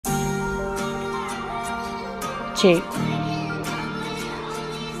Check.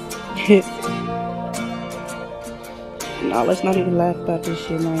 Nah, let's not even laugh about this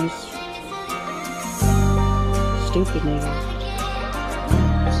shit, man. Stupid nigga.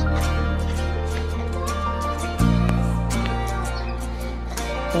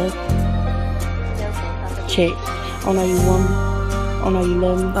 What? Check. Oh, now you want me. Oh, now you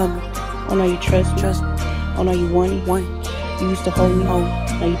love me. Oh, now you trust me. Oh, now you want me. You used to hold me.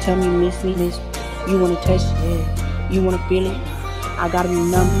 Now you tell me you miss me. You wanna touch it. You wanna feel it. I gotta be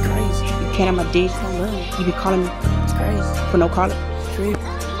numb. Crazy. You can't have my dick. You be calling me. It's crazy. For no collar.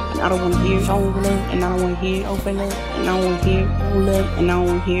 And I don't wanna hear. And I don't wanna hear. Open up. And I don't wanna hear. Don't love. And I don't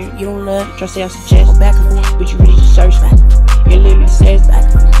wanna hear. You don't love. Try to say I suggest. Back and forth. But you really just search. It literally says back.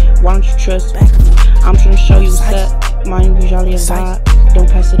 Why don't you trust? I'm trying to show you what's up. Mind you, jolly as vibe. Don't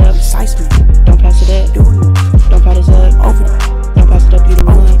pass it up. Don't pass it up. Don't pass it up. Don't pass it up. You the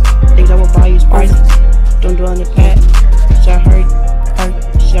one. Things I will buy you is prices. Don't do it on the pad. Should I hurt?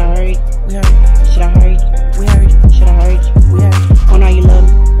 Should I hurt? Should I hurt? Should I hurt? Oh, now you love me.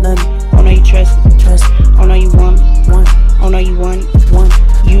 Oh, now you trust me. Oh, now you want me. Oh, now you want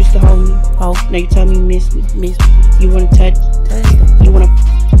it. You used to hold me. Now you tell me you miss me. You wanna touch? You wanna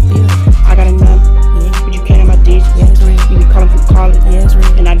feel? I got a number, but you can't have my dick. You be calling from college,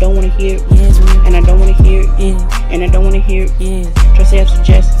 and I don't wanna hear it. And I don't wanna hear it. And I don't wanna hear it. Try to say I'm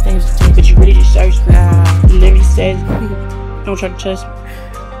suggesting, but you really just search me. You literally says, don't try to trust me.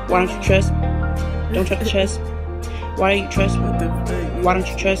 Why don't you trust me? Don't try to trust me. Why don't you trust me? Why don't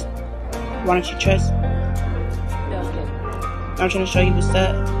you trust me? Why don't you trust me? I'm trying to show you what's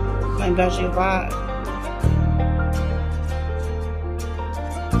up. I'm about your vibe.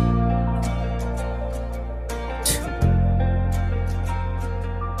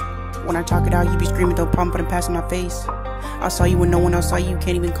 When I talk it out, you be screaming, don't pump it and pass in my face. I saw you when no one else saw you, you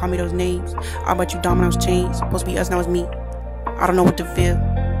can't even call me those names. I bet you dominoes changed, supposed to be us, now it's me. I don't know what to feel,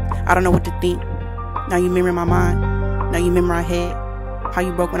 I don't know what to think. Now you remember my mind, now you remember my head. How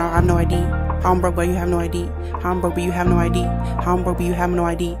you broke when I have no ID. How I'm broke but you have no ID. How I'm broke but you have no ID. How I'm broke but you have no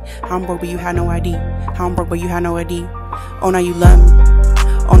ID. How I'm broke but you have no ID. How I'm broke but you have no ID. Oh, now you love me.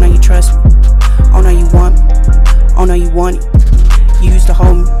 Oh, now you trust me. Oh, now you want me. Oh, now you want it. You used to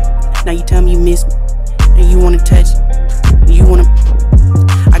hold me. Now you tell me you miss me. And you wanna touch it. You wanna.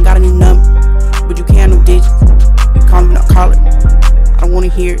 I got a new number, but you can't have no digits. You call me, not call it. I don't wanna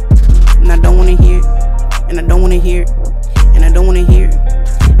hear it. And I don't wanna hear it. And I don't wanna hear it. And I don't wanna hear it.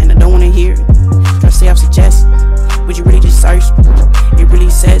 And I don't wanna hear it. Try to say I'm suggesting, but you really just search. It really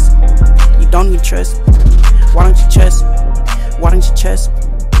says you don't even trust. Why don't you trust? Why don't you trust?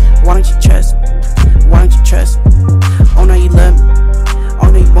 Why don't you trust? Why don't you trust? Oh, now you love me. Oh,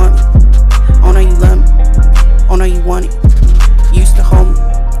 now you want me. Oh, now you love me. Oh, now you want it. You used to hold me.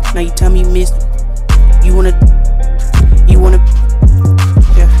 Now you tell me you miss me. You wanna